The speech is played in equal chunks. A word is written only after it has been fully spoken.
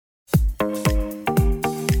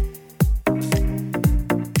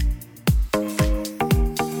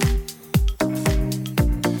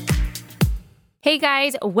Hey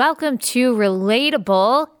guys, welcome to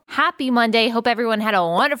Relatable. Happy Monday. Hope everyone had a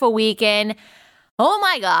wonderful weekend. Oh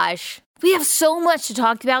my gosh, we have so much to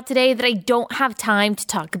talk about today that I don't have time to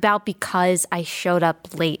talk about because I showed up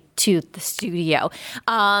late to the studio.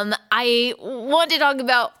 I want to talk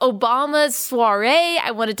about Obama's soiree.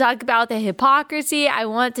 I want to talk about the hypocrisy. I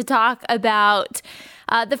want to talk about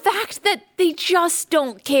the fact that they just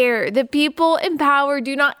don't care. The people in power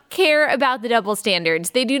do not care about the double standards.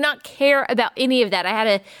 They do not care about any of that. I had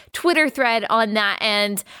a Twitter thread on that,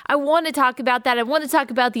 and I want to talk about that. I want to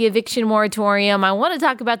talk about the eviction moratorium. I want to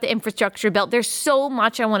talk about the infrastructure bill. There's so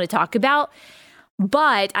much I want to talk about,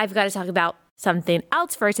 but I've got to talk about something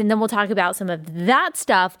else first, and then we'll talk about some of that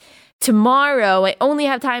stuff tomorrow. I only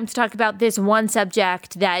have time to talk about this one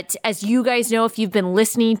subject that, as you guys know, if you've been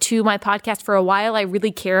listening to my podcast for a while, I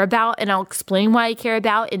really care about, and I'll explain why I care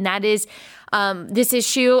about, and that is this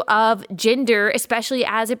issue of gender, especially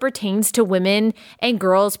as it pertains to women and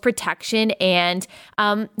girls' protection and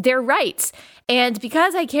their rights. And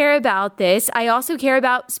because I care about this, I also care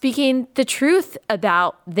about speaking the truth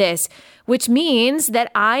about this, which means that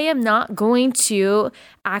I am not going to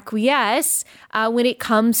acquiesce when it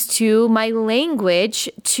comes to my language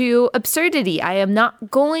to absurdity. I am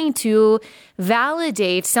not going to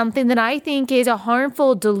validate something that I think is a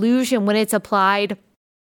harmful delusion when it's applied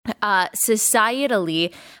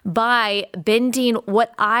societally by bending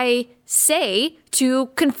what I say to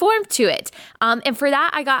conform to it. And for that,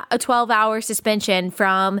 I got a 12-hour suspension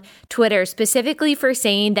from Twitter, specifically for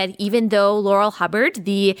saying that even though Laurel Hubbard,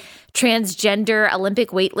 the transgender Olympic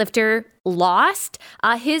weightlifter, lost,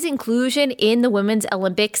 his inclusion in the Women's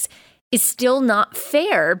Olympics is still not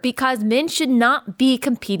fair because men should not be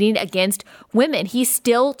competing against women. He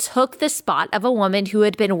still took the spot of a woman who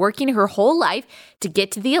had been working her whole life to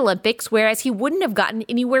get to the Olympics, whereas he wouldn't have gotten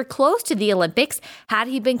anywhere close to the Olympics had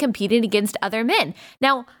he been competing against other men.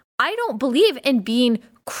 Now, I don't believe in being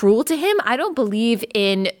cruel to him. I don't believe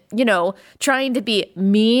in, trying to be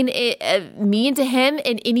mean to him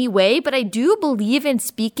in any way, but I do believe in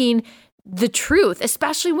speaking the truth,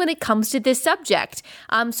 especially when it comes to this subject.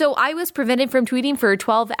 So I was prevented from tweeting for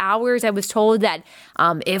 12 hours. I was told that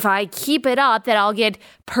if I keep it up, that I'll get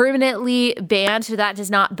permanently banned. So that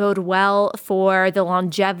does not bode well for the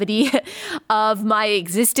longevity of my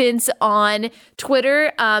existence on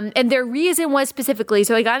Twitter. And their reason was specifically,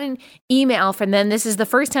 so I got an email from them. This is the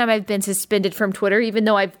first time I've been suspended from Twitter, even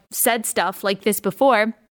though I've said stuff like this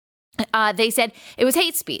before. They said it was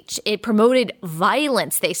hate speech. It promoted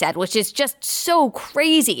violence, they said, which is just so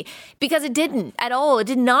crazy because it didn't at all. It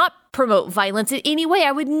did not promote violence in any way.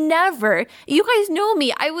 I would never, you guys know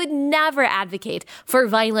me, I would never advocate for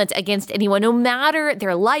violence against anyone, no matter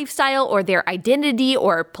their lifestyle or their identity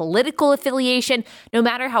or political affiliation, no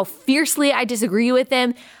matter how fiercely I disagree with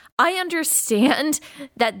them. I understand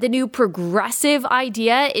that the new progressive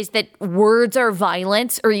idea is that words are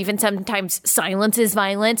violence, or even sometimes silence is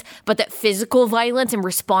violence, but that physical violence in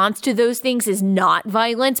response to those things is not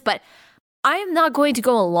violence. But I am not going to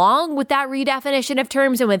go along with that redefinition of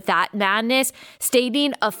terms and with that madness.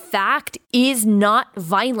 Stating a fact is not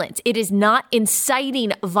violence. It is not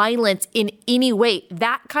inciting violence in any way.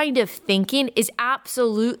 That kind of thinking is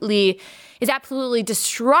absolutely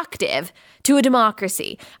destructive to a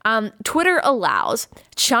democracy. Twitter allows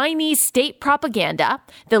Chinese state propaganda,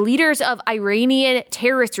 the leaders of Iranian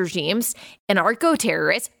terrorist regimes,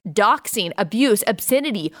 anarcho-terrorists, doxing, abuse,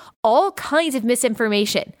 obscenity, all kinds of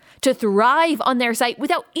misinformation to thrive on their site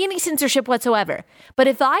without any censorship whatsoever. But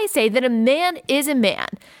if I say that a man is a man,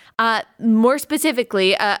 more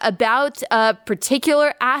specifically about a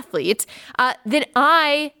particular athlete, then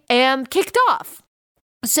I am kicked off.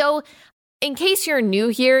 So in case you're new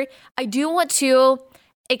here, I do want to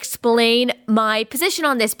explain my position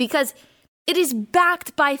on this because it is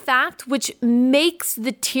backed by fact, which makes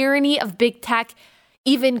the tyranny of big tech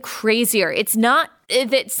even crazier. It's not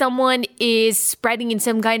that someone is spreading in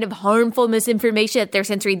some kind of harmful misinformation that they're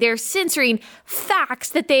censoring. They're censoring facts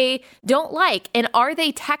that they don't like. And are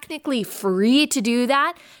they technically free to do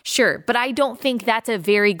that? Sure. But I don't think that's a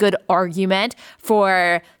very good argument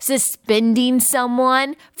for suspending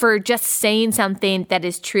someone for just saying something that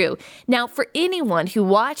is true. Now, for anyone who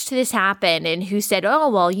watched this happen and who said, oh,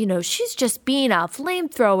 well, she's just being a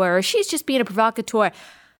flamethrower, or she's just being a provocateur,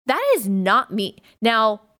 that is not me.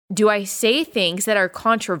 Now, do I say things that are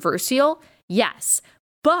controversial? Yes.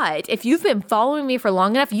 But if you've been following me for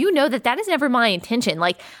long enough, you know that is never my intention.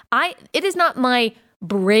 It is not my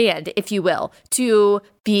brand, if you will, to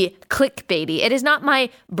be clickbaity. It is not my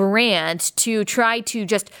brand to try to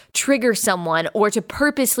just trigger someone or to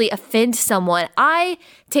purposely offend someone. I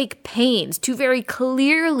take pains to very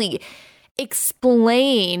clearly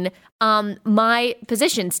explain my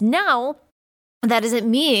positions. Now, that doesn't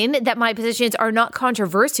mean that my positions are not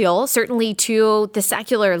controversial, certainly to the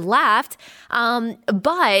secular left,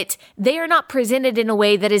 but they are not presented in a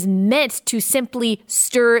way that is meant to simply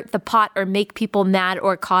stir the pot or make people mad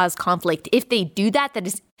or cause conflict. If they do that, that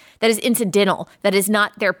is incidental. That is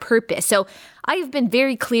not their purpose. So I have been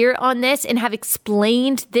very clear on this and have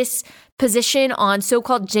explained this position on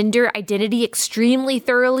so-called gender identity extremely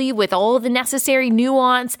thoroughly with all the necessary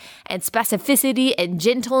nuance and specificity and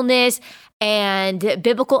gentleness and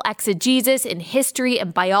biblical exegesis and history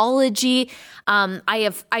and biology.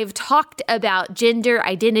 I've talked about gender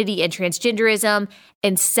identity and transgenderism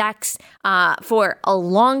and sex for a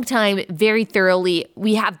long time very thoroughly.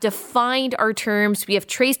 We have defined our terms. We have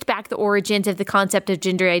traced back the origins of the concept of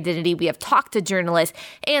gender identity. We have talked to journalists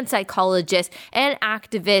and psychologists and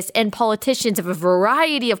activists and politicians of a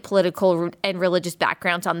variety of political and religious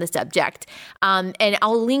backgrounds on the subject. And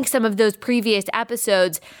I'll link some of those previous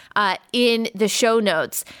episodes in the show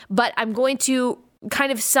notes. But I'm going to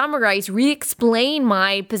kind of summarize, re-explain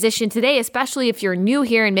my position today, especially if you're new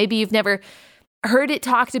here and maybe you've never heard it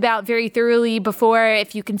talked about very thoroughly before.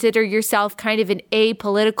 If you consider yourself kind of an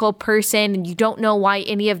apolitical person and you don't know why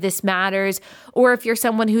any of this matters, or if you're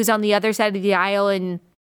someone who's on the other side of the aisle and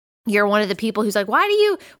you're one of the people who's like, why do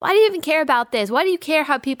you even care about this? Why do you care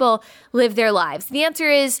how people live their lives? The answer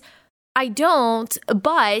is, I don't,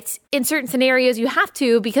 but in certain scenarios you have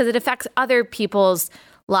to because it affects other people's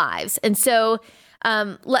lives. And so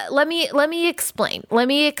let me explain. Let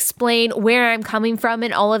me explain where I'm coming from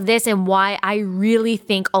in all of this and why I really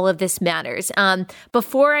think all of this matters.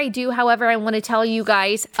 Before I do, however, I want to tell you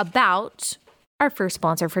guys about our first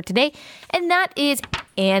sponsor for today, and that is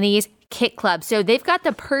Annie's Kit Club. So they've got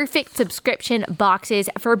the perfect subscription boxes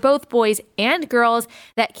for both boys and girls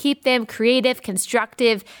that keep them creative,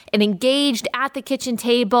 constructive, and engaged at the kitchen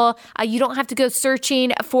table. You don't have to go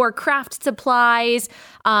searching for craft supplies,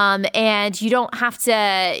 and you don't have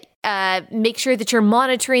to make sure that you're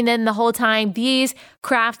monitoring them the whole time. These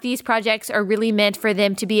projects are really meant for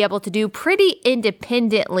them to be able to do pretty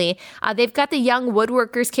independently. They've got the Young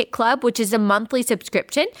Woodworkers Kit Club, which is a monthly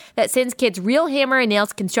subscription that sends kids real hammer and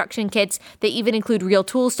nails construction kits. They even include real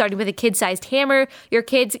tools, starting with a kid-sized hammer. Your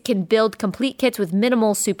kids can build complete kits with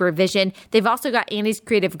minimal supervision. They've also got Annie's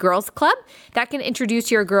Creative Girls Club that can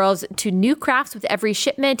introduce your girls to new crafts with every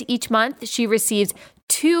shipment. Each month, she receives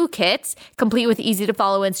 2 kits, complete with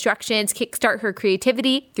easy-to-follow instructions, kickstart her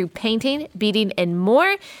creativity through painting, beading, and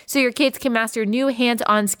more, so your kids can master new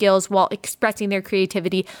hands-on skills while expressing their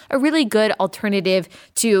creativity, a really good alternative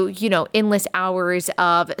to, endless hours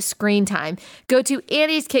of screen time. Go to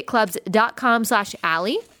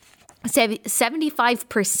annieskitclubs.com/Allie. Save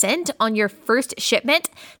 75% on your first shipment.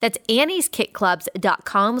 That's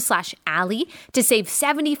annieskitclubs.com/Allie to save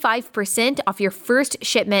 75% off your first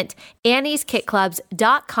shipment.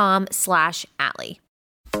 annieskitclubs.com/Allie.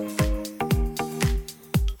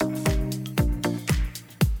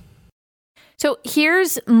 So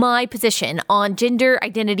here's my position on gender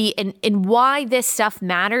identity and why this stuff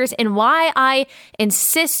matters and why I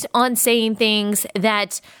insist on saying things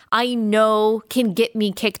that I know can get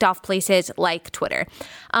me kicked off places like Twitter.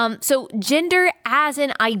 So gender as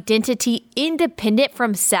an identity independent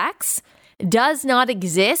from sex does not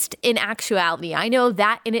exist in actuality. I know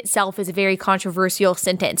that in itself is a very controversial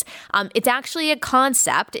sentence. It's actually a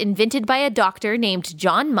concept invented by a doctor named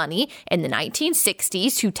John Money in the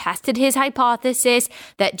 1960s who tested his hypothesis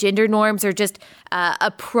that gender norms are just a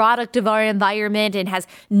product of our environment and has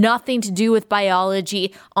nothing to do with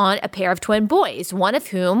biology on a pair of twin boys, one of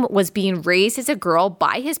whom was being raised as a girl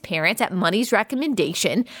by his parents at Money's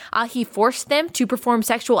recommendation. He forced them to perform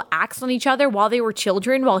sexual acts on each other while they were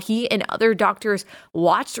children, while he and other doctors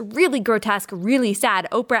watched. Really grotesque, really sad.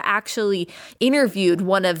 Oprah actually interviewed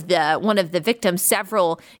one of the victims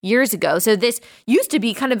several years ago. So this used to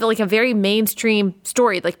be kind of like a very mainstream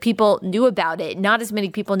story. Like people knew about it. Not as many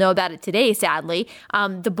people know about it today, sadly.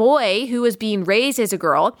 The boy who was being raised as a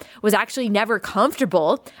girl was actually never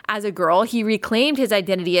comfortable as a girl. He reclaimed his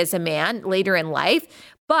identity as a man later in life,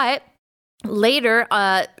 but later,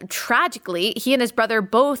 tragically, he and his brother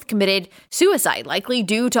both committed suicide, likely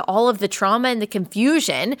due to all of the trauma and the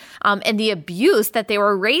confusion and the abuse that they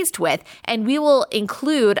were raised with. And we will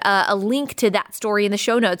include a link to that story in the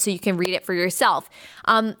show notes so you can read it for yourself.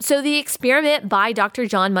 So the experiment by Dr.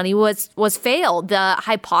 John Money was failed. The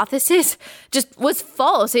hypothesis just was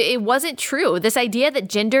false. It wasn't true. This idea that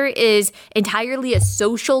gender is entirely a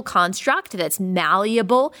social construct that's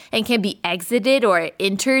malleable and can be exited or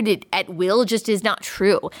entered at will just is not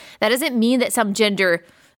true. That doesn't mean that some gender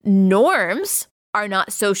norms are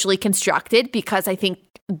not socially constructed, because I think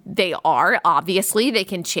they are. Obviously, they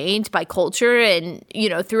can change by culture and,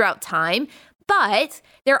 throughout time. But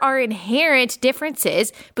there are inherent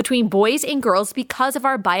differences between boys and girls because of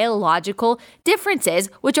our biological differences,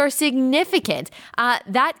 which are significant.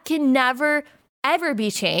 That can never ever be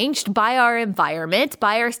changed by our environment,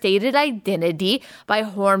 by our stated identity, by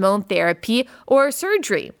hormone therapy or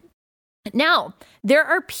surgery. Now, there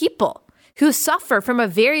are people who suffer from a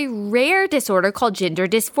very rare disorder called gender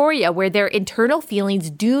dysphoria, where their internal feelings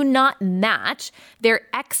do not match their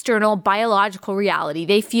external biological reality.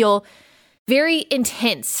 They feel very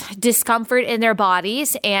intense discomfort in their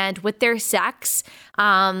bodies and with their sex,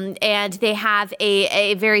 and they have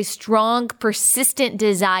a very strong, persistent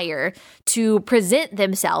desire to present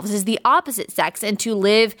themselves as the opposite sex and to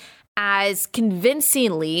live as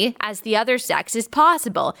convincingly as the other sex as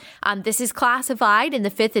possible. This is classified in the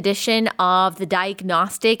 5th edition of the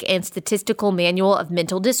Diagnostic and Statistical Manual of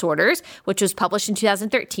Mental Disorders, which was published in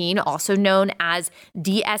 2013, also known as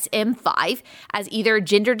DSM-5, as either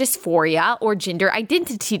gender dysphoria or gender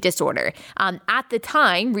identity disorder. At the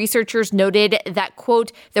time, researchers noted that,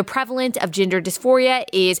 quote, the prevalence of gender dysphoria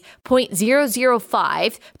is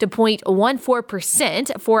 0.005 to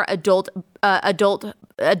 0.14% for adults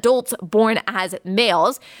born as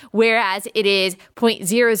males, whereas it is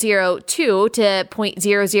 0.002 to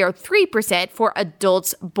 0.003% for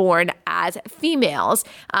adults born as females.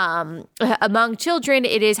 Among children,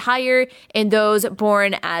 it is higher in those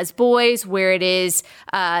born as boys, where it is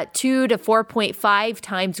 2 to 4.5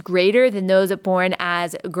 times greater than those born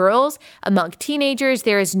as girls. Among teenagers,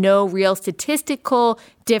 there is no real statistical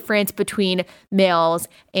difference between males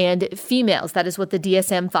and females. That is what the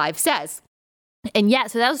DSM-5 says. And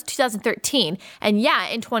so that was 2013. And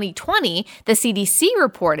in 2020, the CDC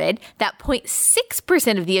reported that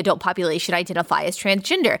 0.6% of the adult population identify as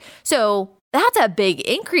transgender. So that's a big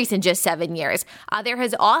increase in just 7 years. There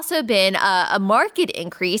has also been a marked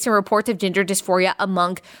increase in reports of gender dysphoria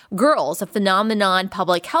among girls, a phenomenon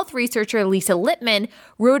public health researcher Lisa Lippman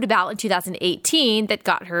wrote about in 2018 that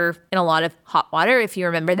got her in a lot of hot water, if you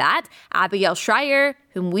remember that. Abigail Shrier,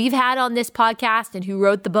 whom we've had on this podcast and who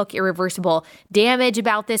wrote the book Irreversible Damage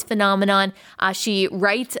about this phenomenon. She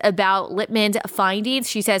writes about Lippman's findings.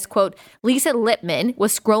 She says, quote, Lisa Lippman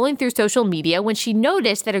was scrolling through social media when she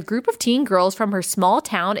noticed that a group of teen girls from her small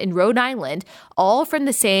town in Rhode Island, all from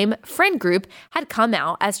the same friend group, had come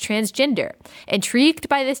out as transgender. Intrigued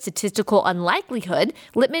by the statistical unlikelihood,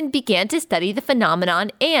 Lippman began to study the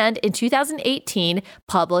phenomenon and, in 2018,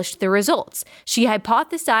 published the results. She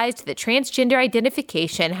hypothesized that transgender identification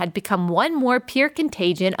had become one more peer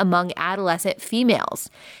contagion among adolescent females.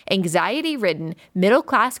 Anxiety-ridden,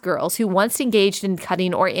 middle-class girls who once engaged in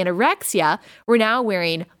cutting or anorexia were now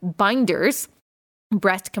wearing binders,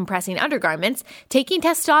 breast-compressing undergarments, taking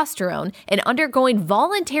testosterone, and undergoing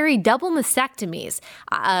voluntary double mastectomies.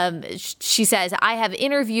 She says, I have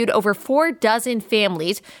interviewed over 4 dozen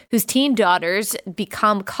families whose teen daughters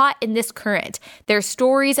become caught in this current. Their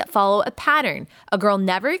stories follow a pattern. A girl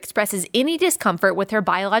never expresses any discomfort with her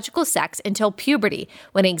biological sex until puberty,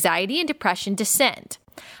 when anxiety and depression descend.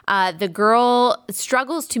 The girl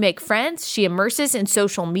struggles to make friends. She immerses in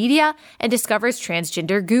social media and discovers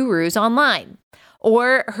transgender gurus online.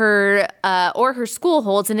 Or her school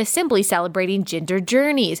holds an assembly celebrating gender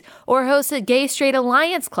journeys, or hosts a gay straight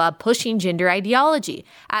alliance club pushing gender ideology.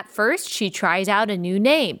 At first, she tries out a new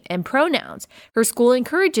name and pronouns. Her school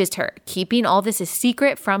encourages her, keeping all this a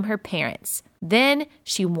secret from her parents. Then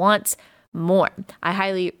she wants more. I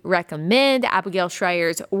highly recommend Abigail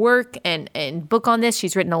Shrier's work and book on this.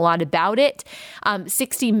 She's written a lot about it.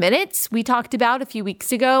 60 Minutes, we talked about a few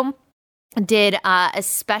weeks ago, did a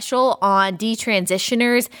special on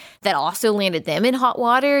detransitioners that also landed them in hot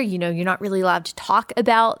water. You're not really allowed to talk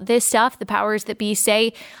about this stuff. The powers that be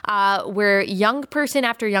say, where young person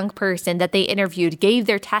after young person that they interviewed gave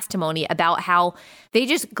their testimony about how they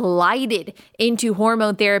just glided into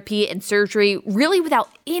hormone therapy and surgery really without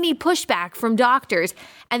any pushback from doctors.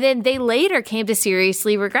 And then they later came to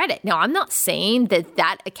seriously regret it. Now, I'm not saying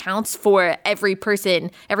that accounts for every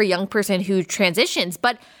young person who transitions,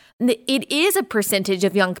 but it is a percentage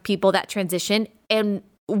of young people that transition, and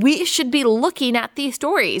we should be looking at these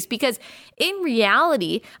stories because in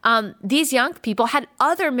reality, these young people had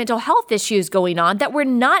other mental health issues going on that were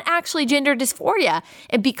not actually gender dysphoria.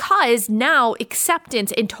 And because now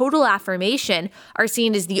acceptance and total affirmation are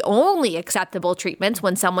seen as the only acceptable treatments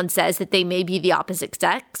when someone says that they may be the opposite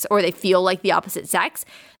sex or they feel like the opposite sex,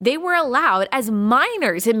 they were allowed as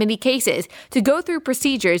minors in many cases to go through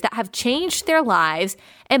procedures that have changed their lives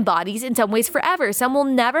and bodies in some ways forever. Some will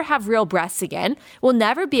never have real breasts again, will never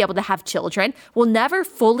never be able to have children, will never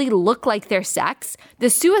fully look like their sex. The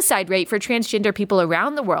suicide rate for transgender people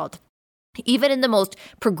around the world, even in the most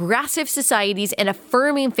progressive societies and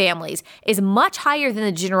affirming families, is much higher than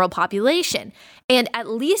the general population. And at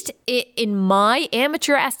least in my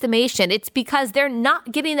amateur estimation, it's because they're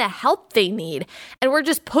not getting the help they need. And we're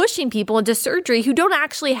just pushing people into surgery who don't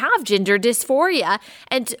actually have gender dysphoria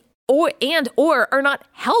or are not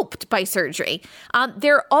helped by surgery.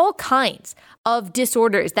 There are all kinds of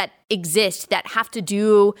disorders that exist that have to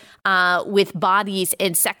do with bodies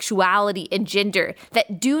and sexuality and gender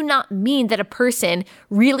that do not mean that a person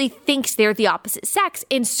really thinks they're the opposite sex,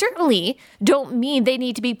 and certainly don't mean they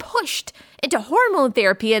need to be pushed into hormone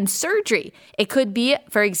therapy and surgery. It could be,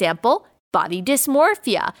 for example, body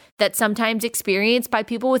dysmorphia that's sometimes experienced by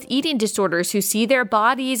people with eating disorders who see their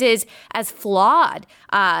bodies as flawed.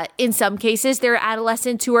 In some cases, there are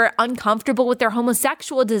adolescents who are uncomfortable with their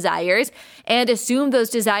homosexual desires and assume those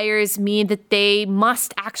desires mean that they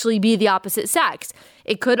must actually be the opposite sex.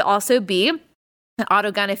 It could also be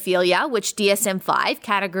autogynephilia, which DSM-5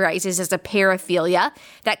 categorizes as a paraphilia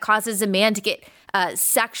that causes a man to get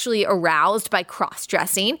sexually aroused by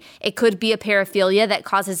cross-dressing. It could be a paraphilia that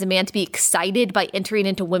causes a man to be excited by entering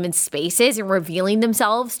into women's spaces and revealing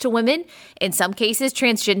themselves to women. In some cases,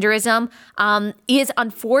 transgenderism is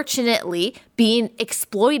unfortunately being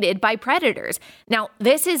exploited by predators. Now,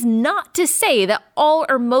 this is not to say that all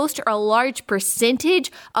or most or a large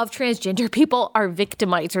percentage of transgender people are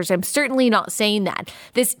victimizers. I'm certainly not saying that.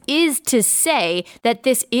 This is to say that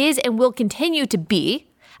this is and will continue to be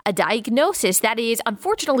a diagnosis that is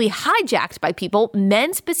unfortunately hijacked by people,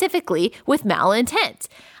 men specifically, with malintent.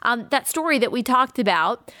 That story that we talked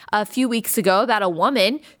about a few weeks ago about a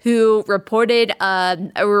woman who reported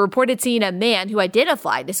seeing a man who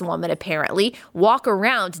identified as a woman apparently walk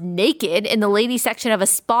around naked in the ladies section of a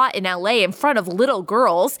spa in LA in front of little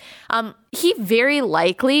girls. He very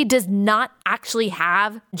likely does not actually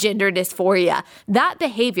have gender dysphoria. That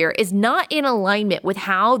behavior is not in alignment with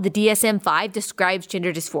how the DSM-5 describes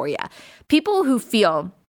gender dysphoria. People who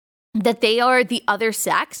feel that they are the other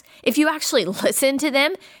sex, if you actually listen to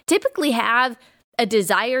them, typically have a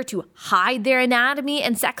desire to hide their anatomy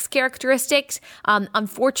and sex characteristics.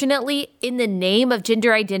 Unfortunately, in the name of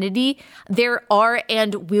gender identity, there are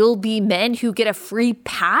and will be men who get a free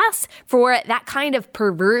pass for that kind of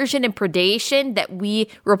perversion and predation that we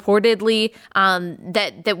reportedly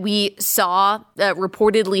that we saw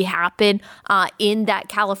reportedly happen in that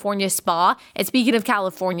California spa. And speaking of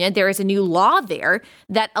California, there is a new law there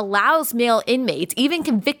that allows male inmates, even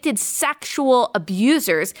convicted sexual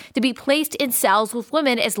abusers, to be placed in cells with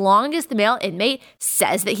women as long as the male inmate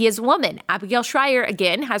says that he is a woman. Abigail Shrier,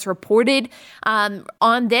 again, has reported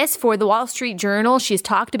on this for the Wall Street Journal. She's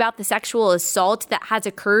talked about the sexual assault that has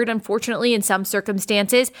occurred, unfortunately, in some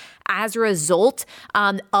circumstances as a result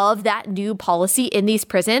of that new policy in these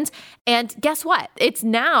prisons. And guess what? It's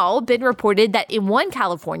now been reported that in one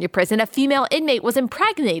California prison, a female inmate was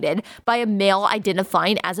impregnated by a male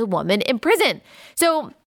identifying as a woman in prison.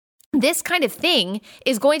 So this kind of thing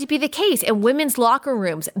is going to be the case in women's locker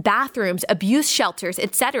rooms, bathrooms, abuse shelters,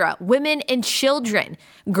 etc. Women and children,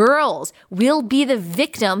 girls, will be the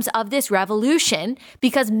victims of this revolution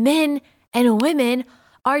because men and women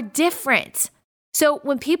are different. So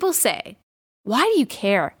when people say, why do you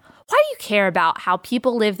care? Why do you care about how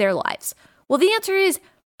people live their lives? Well, the answer is,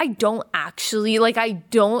 I don't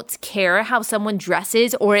care how someone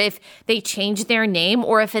dresses or if they change their name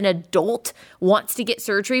or if an adult wants to get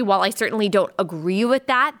surgery. While I certainly don't agree with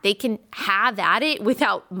that, they can have at it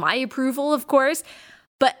without my approval, of course.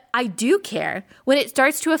 But I do care when it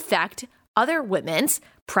starts to affect other women's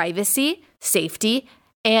privacy, safety,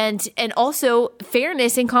 and also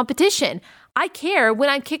fairness in competition. I care when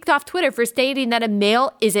I'm kicked off Twitter for stating that a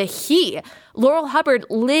male is a he. Laurel Hubbard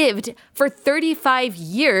lived for 35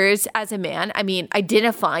 years as a man,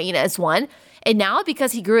 identifying as one. And now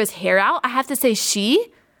because he grew his hair out, I have to say she?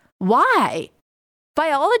 Why?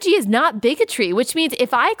 Biology is not bigotry, which means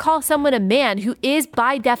if I call someone a man who is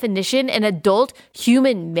by definition an adult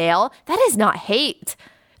human male, that is not hate.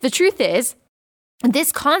 The truth is,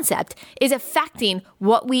 this concept is affecting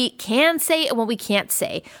what we can say and what we can't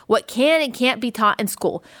say, what can and can't be taught in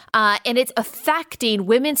school. And it's affecting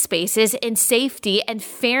women's spaces and safety and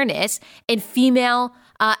fairness in female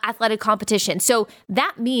athletic competition. So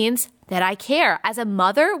that means that I care. As a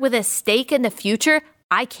mother with a stake in the future,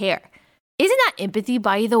 I care. Isn't that empathy,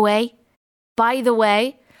 by the way? By the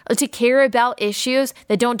way, to care about issues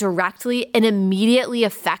that don't directly and immediately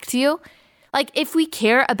affect you? Like, if we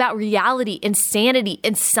care about reality and sanity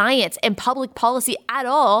and science and public policy at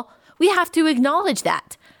all, we have to acknowledge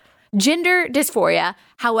that. Gender dysphoria,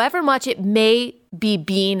 however much it may be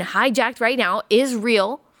being hijacked right now, is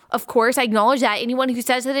real. Of course, I acknowledge that. Anyone who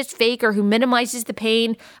says that it's fake or who minimizes the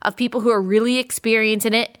pain of people who are really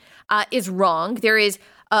experiencing it is wrong. There is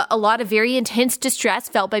a lot of very intense distress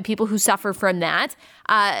felt by people who suffer from that.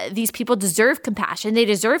 These people deserve compassion. They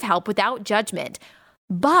deserve help without judgment.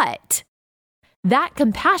 But that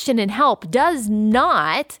compassion and help does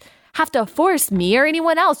not have to force me or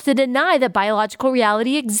anyone else to deny that biological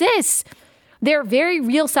reality exists. Their very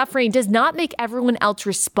real suffering does not make everyone else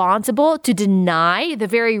responsible to deny the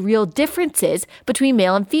very real differences between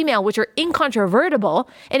male and female, which are incontrovertible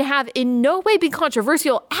and have in no way been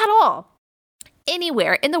controversial at all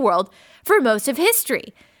anywhere in the world for most of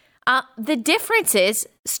history. The differences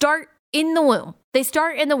start in the womb. They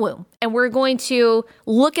start in the womb. And we're going to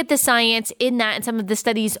look at the science in that and some of the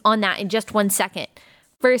studies on that in just one second.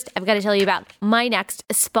 First, I've got to tell you about my next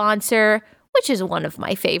sponsor, which is one of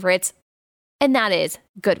my favorites, and that is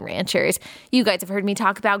Good Ranchers. You guys have heard me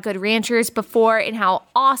talk about Good Ranchers before and how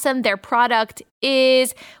awesome their product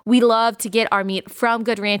is. We love to get our meat from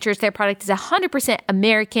Good Ranchers. Their product is 100%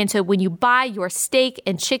 American. So when you buy your steak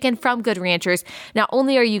and chicken from Good Ranchers, not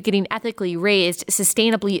only are you getting ethically raised,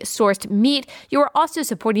 sustainably sourced meat, you are also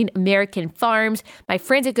supporting American farms. My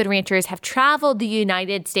friends at Good Ranchers have traveled the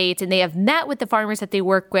United States and they have met with the farmers that they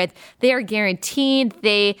work with. They are guaranteed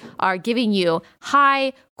they are giving you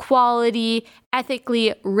high quality,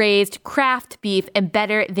 ethically raised craft beef and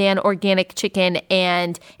better than organic chicken,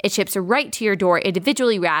 and it ships right to your door,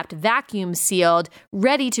 individually wrapped, vacuum sealed,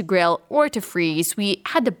 ready to grill or to freeze. We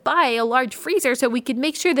had to buy a large freezer so we could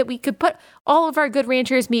make sure that we could put all of our Good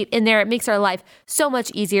Ranchers meat in there. It makes our life so much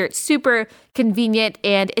easier. It's super convenient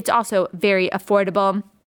and it's also very affordable.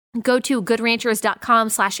 Go to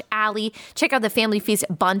goodranchers.com/Allie. Check out the Family Feast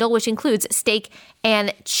bundle, which includes steak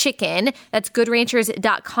and chicken. That's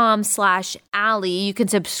goodranchers.com/Allie. You can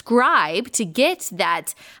subscribe to get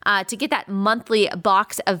that monthly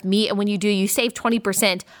box of meat. And when you do, you save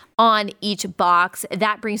 20% on each box.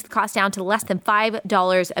 That brings the cost down to less than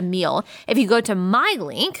 $5 a meal. If you go to my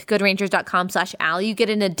link, goodranchers.com/Allie, you get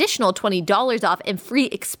an additional $20 off and free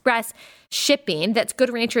express shipping. That's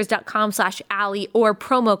goodranchers.com/Allie or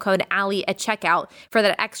promo code Allie at checkout for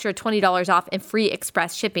that extra $20 off and free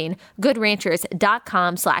express shipping.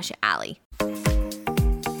 goodranchers.com/Allie.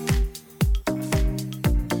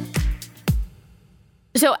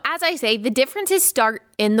 So as I say, the differences start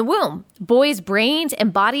in the womb. Boys' brains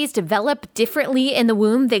and bodies develop differently in the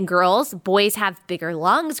womb than girls. Boys have bigger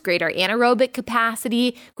lungs, greater anaerobic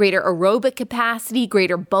capacity, greater aerobic capacity,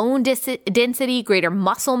 greater bone density, greater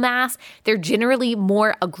muscle mass. They're generally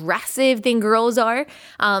more aggressive than girls are.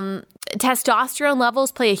 Testosterone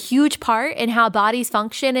levels play a huge part in how bodies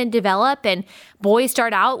function and develop, and boys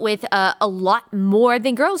start out with a lot more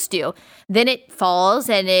than girls do. Then it falls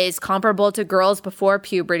and is comparable to girls before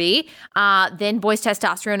puberty. Then boys'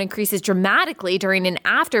 testosterone increases dramatically during and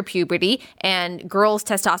after puberty, and girls'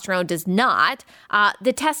 testosterone does not.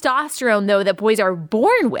 The testosterone, though, that boys are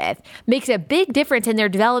born with makes a big difference in their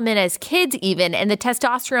development as kids even, and the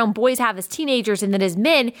testosterone boys have as teenagers and then as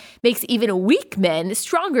men makes even weak men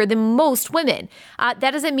stronger than most women.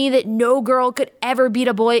 That doesn't mean that no girl could ever beat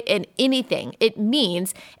a boy in anything. It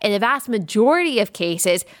means in the vast majority of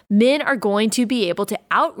cases, men are going to be able to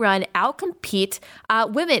outrun, outcompete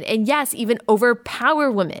women, and yes, even overpower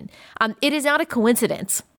women. It is not a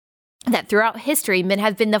coincidence that throughout history, men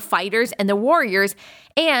have been the fighters and the warriors,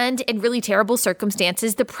 and in really terrible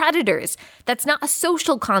circumstances, the predators. That's not a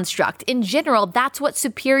social construct. In general, that's what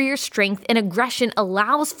superior strength and aggression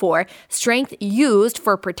allows for, strength used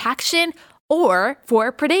for protection or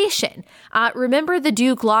for predation. Remember the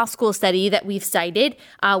Duke Law School study that we've cited,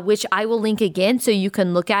 which I will link again so you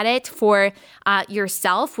can look at it for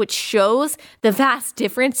yourself, which shows the vast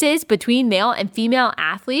differences between male and female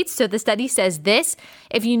athletes. So the study says this: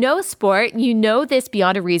 if you know sport, you know this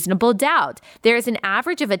beyond a reasonable doubt. There is an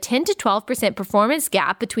average of a 10 to 12% performance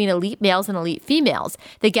gap between elite males and elite females.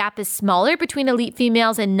 The gap is smaller between elite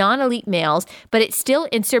females and non-elite males, but it's still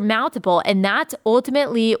insurmountable, and that's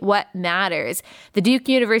ultimately what matters. The Duke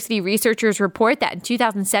University researchers report that in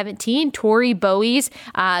 2017, Tori Bowies,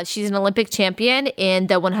 she's an Olympic champion in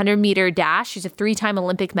the 100-meter dash. She's a 3-time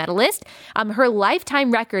Olympic medalist. Her lifetime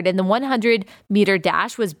record in the 100-meter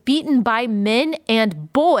dash was beaten by men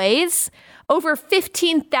and boys over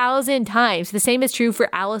 15,000 times. The same is true for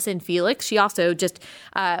Allison Felix. She also just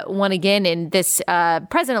won again in this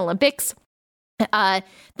present Olympics.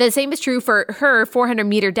 The same is true for her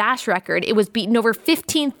 400-meter dash record. It was beaten over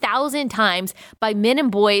 15,000 times by men and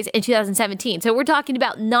boys in 2017. So we're talking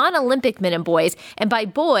about non-Olympic men and boys. And by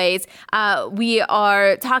boys, we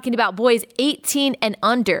are talking about boys 18 and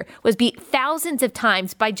under was beat thousands of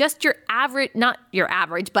times by just your average, not your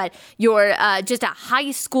average, but your just a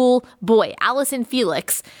high school boy, Allison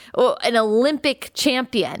Felix, an Olympic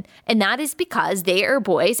champion. And that is because they are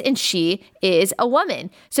boys and she is a woman.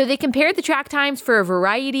 So they compared the track times for a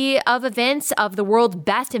variety of events of the world's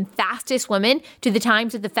best and fastest women to the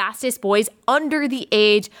times of the fastest boys under the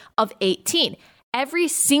age of 18. Every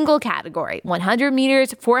single category, 100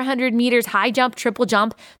 meters, 400 meters, high jump, triple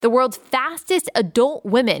jump, the world's fastest adult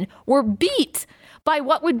women were beat by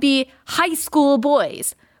what would be high school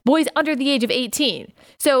boys under the age of 18.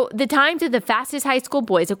 So the times of the fastest high school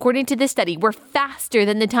boys, according to this study, were faster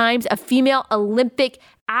than the times of female Olympic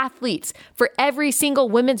athletes. For every single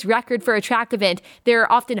women's record for a track event, there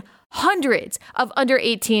are often hundreds of under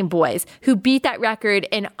 18 boys who beat that record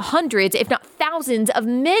and hundreds, if not thousands, of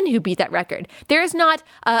men who beat that record. There is not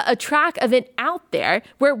a track event out there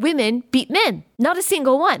where women beat men, not a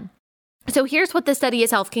single one. So here's what the study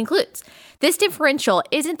itself concludes. This differential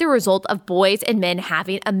isn't the result of boys and men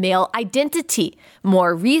having a male identity,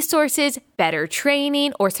 more resources, better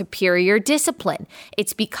training, or superior discipline.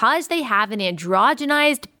 It's because they have an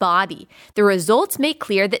androgenized body. The results make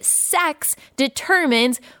clear that sex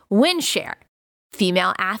determines win share.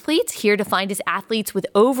 Female athletes, here defined as athletes with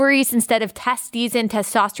ovaries instead of testes and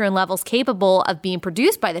testosterone levels capable of being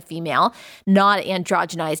produced by the female, not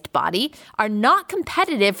androgenized body, are not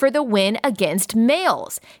competitive for the win against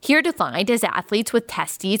males, here defined as athletes with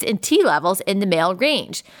testes and T levels in the male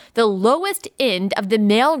range. The lowest end of the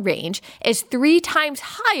male range is 3 times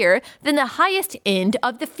higher than the highest end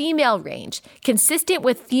of the female range. Consistent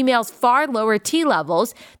with females' far lower T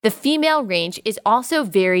levels, the female range is also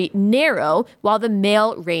very narrow, while the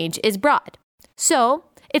male range is broad. So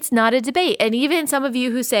it's not a debate. And even some of you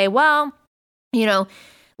who say, well,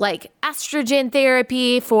 like estrogen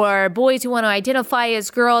therapy for boys who want to identify as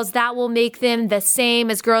girls, that will make them the same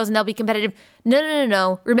as girls and they'll be competitive.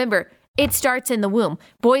 No. Remember, it starts in the womb.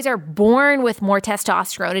 Boys are born with more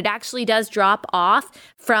testosterone. It actually does drop off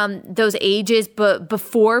from those ages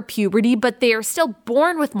before puberty, but they are still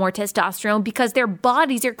born with more testosterone because their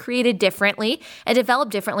bodies are created differently and develop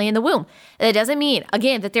differently in the womb. That doesn't mean,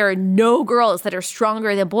 again, that there are no girls that are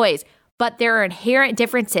stronger than boys, but there are inherent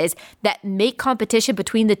differences that make competition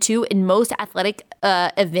between the two in most athletic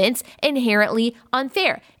events inherently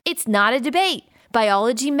unfair. It's not a debate.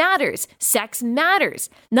 Biology matters. Sex matters,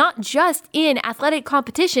 not just in athletic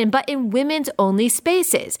competition, but in women's only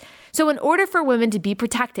spaces. So in order for women to be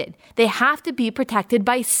protected, they have to be protected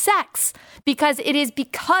by sex, because it is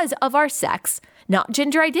because of our sex, not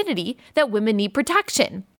gender identity, that women need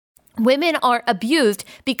protection. Women are abused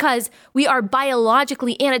because we are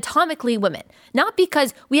biologically, anatomically women, not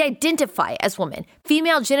because we identify as women.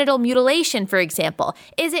 Female genital mutilation, for example,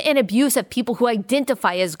 isn't an abuse of people who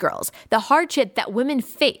identify as girls. The hardship that women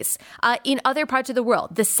face in other parts of the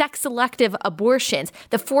world, the sex-selective abortions,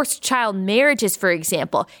 the forced child marriages, for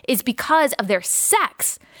example, is because of their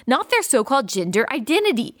sex, not their so-called gender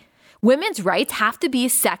identity. Women's rights have to be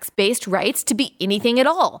sex-based rights to be anything at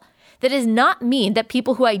all. That does not mean that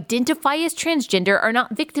people who identify as transgender are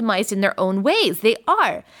not victimized in their own ways. They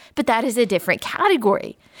are, but that is a different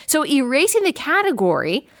category. So erasing the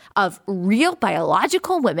category of real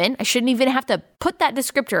biological women, I shouldn't even have to put that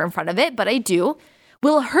descriptor in front of it, but I do,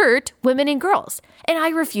 will hurt women and girls. And I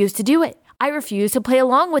refuse to do it. I refuse to play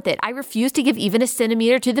along with it. I refuse to give even a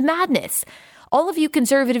centimeter to the madness. All of you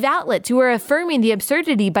conservative outlets who are affirming the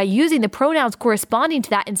absurdity by using the pronouns corresponding to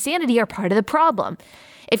that insanity are part of the problem.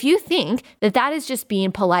 If you think that that is just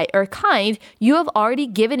being polite or kind, you have already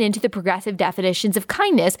given into the progressive definitions of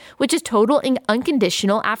kindness, which is total and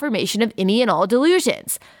unconditional affirmation of any and all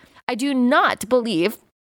delusions. I do not believe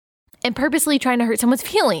in purposely trying to hurt someone's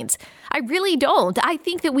feelings. I really don't. I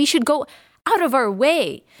think that we should go out of our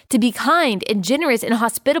way to be kind and generous and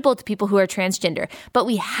hospitable to people who are transgender. But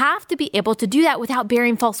we have to be able to do that without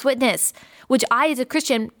bearing false witness, which I, as a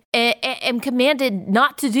Christian, am commanded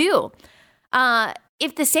not to do.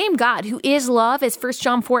 If the same God who is love, as 1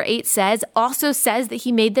 John 4:8 says, also says that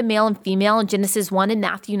he made them male and female in Genesis 1 and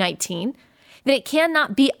Matthew 19, then it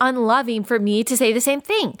cannot be unloving for me to say the same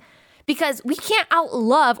thing. Because we can't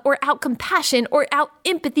out-love or out-compassion or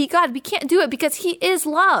out-empathy God. We can't do it because he is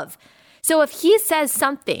love. So if he says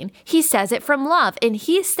something, he says it from love. And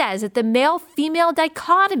he says that the male-female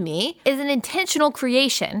dichotomy is an intentional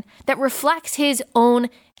creation that reflects his own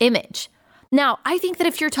image. Now, I think that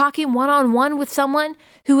if you're talking one-on-one with someone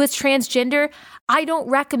who is transgender, I don't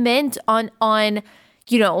recommend on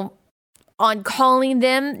calling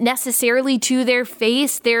them necessarily to their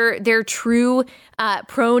face their true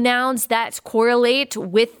pronouns that correlate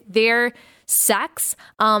with their sex.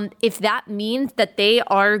 If that means that they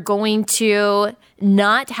are going to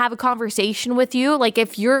not have a conversation with you, like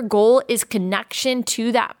if your goal is connection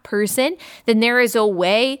to that person, then there is a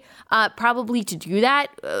way probably to do that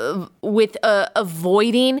with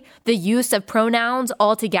avoiding the use of pronouns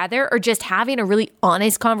altogether, or just having a really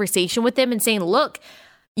honest conversation with them and saying, look,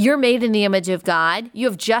 you're made in the image of God. You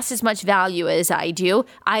have just as much value as I do.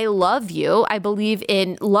 I love you. I believe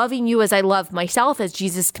in loving you as I love myself, as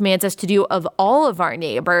Jesus commands us to do of all of our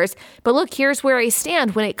neighbors. But look, here's where I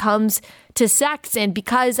stand when it comes to sex. And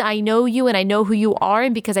because I know you and I know who you are,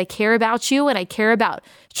 and because I care about you and I care about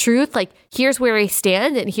truth, like here's where I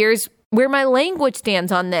stand and here's where my language stands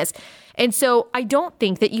on this. And so I don't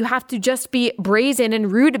think that you have to just be brazen and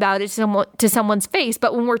rude about it to someone's face.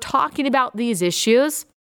 But when we're talking about these issues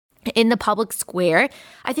in the public square,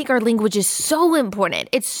 I think our language is so important.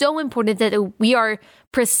 It's so important that we are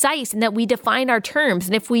precise and that we define our terms.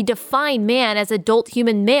 And if we define man as adult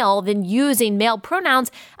human male, then using male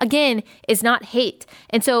pronouns, again, is not hate.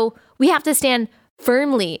 And so we have to stand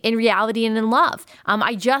firmly in reality and in love.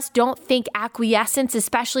 I just don't think acquiescence,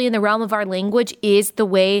 especially in the realm of our language, is the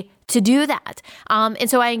way to do that. And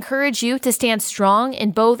so I encourage you to stand strong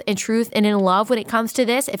in both in truth and in love when it comes to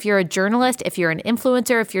this. If you're a journalist, if you're an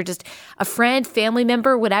influencer, if you're just a friend, family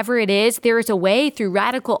member, whatever it is, there is a way through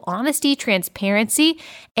radical honesty, transparency,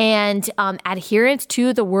 and adherence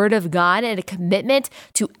to the word of God, and a commitment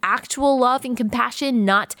to actual love and compassion,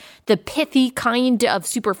 not the pithy kind of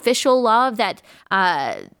superficial love that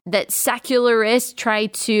secularists try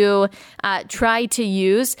to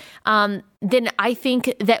use. Then I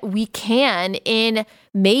think that we can, in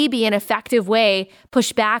maybe an effective way,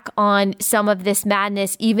 push back on some of this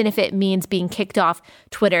madness, even if it means being kicked off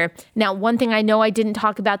Twitter. Now, one thing I know I didn't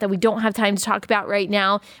talk about that we don't have time to talk about right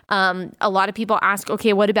now, a lot of people ask,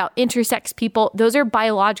 okay, what about intersex people? Those are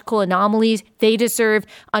biological anomalies. They deserve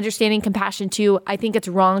understanding, compassion too. I think it's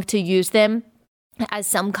wrong to use them as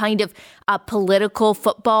some kind of political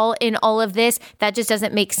football in all of this. That just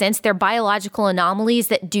doesn't make sense. They're biological anomalies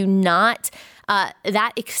that do not,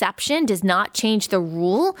 that exception does not change the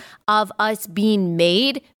rule of us being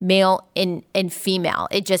made male and female.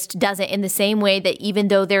 It just doesn't, in the same way that even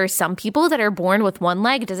though there are some people that are born with one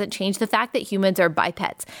leg, it doesn't change the fact that humans are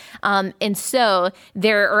bipeds. And so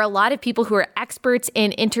there are a lot of people who are experts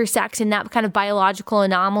in intersex and that kind of biological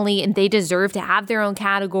anomaly, and they deserve to have their own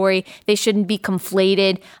category. They shouldn't be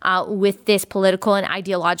conflated with this political and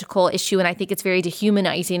ideological issue. And I think it's very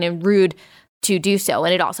dehumanizing and rude to do so.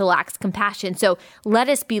 And it also lacks compassion. So let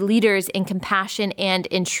us be leaders in compassion and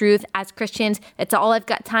in truth as Christians. That's all I've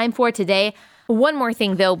got time for today. One more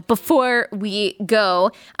thing, though, before we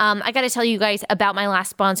go, I got to tell you guys about my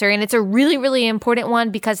last sponsor. And it's a really, really important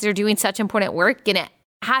one because they're doing such important work, and it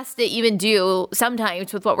has to even do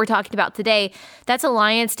sometimes with what we're talking about today. That's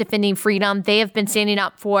Alliance Defending Freedom. They have been standing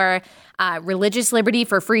up for religious liberty,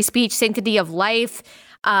 for free speech, sanctity of life,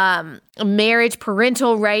 marriage,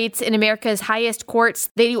 parental rights in America's highest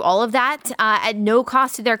courts. They do all of that at no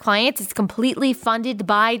cost to their clients. It's completely funded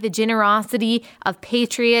by the generosity of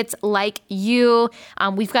patriots like you.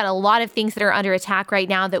 We've got a lot of things that are under attack right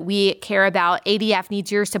now that we care about. ADF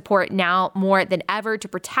needs your support now more than ever to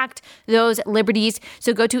protect those liberties.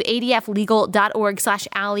 So go to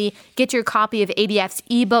adflegal.org/Allie. Get your copy of ADF's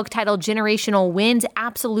ebook titled Generational Wins,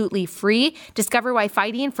 absolutely free. Discover why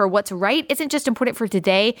fighting for what's right isn't just important for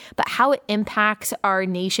today, but how it impacts our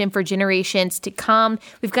nation for generations to come.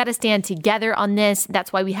 We've got to stand together on this.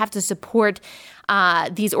 That's why we have to support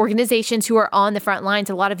these organizations who are on the front lines.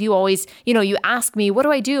 A lot of you always, you ask me, what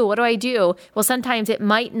do I do? What do I do? Well, sometimes it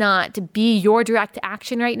might not be your direct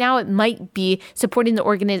action right now. It might be supporting the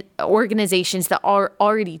organizations that are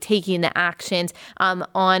already taking the actions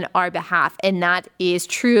on our behalf. And that is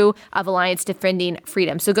true of Alliance Defending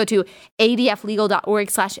Freedom. So go to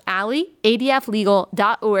adflegal.org/Allie,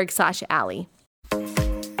 adflegal.org/Allie.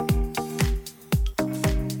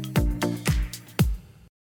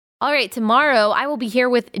 All right, tomorrow I will be here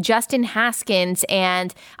with Justin Haskins,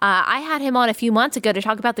 and I had him on a few months ago to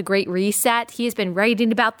talk about the Great Reset. He has been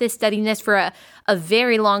writing about this, studying this for a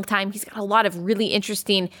very long time. He's got a lot of really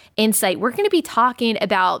interesting insight. We're going to be talking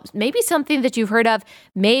about maybe something that you've heard of,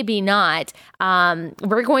 maybe not.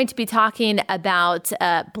 We're going to be talking about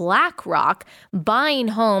BlackRock buying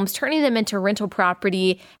homes, turning them into rental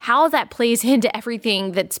property, how that plays into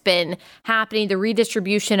everything that's been happening, the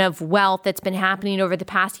redistribution of wealth that's been happening over the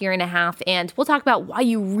past year year and a half. And we'll talk about why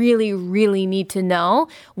you really, really need to know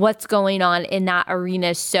what's going on in that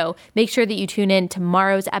arena. So make sure that you tune in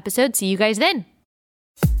tomorrow's episode. See you guys then.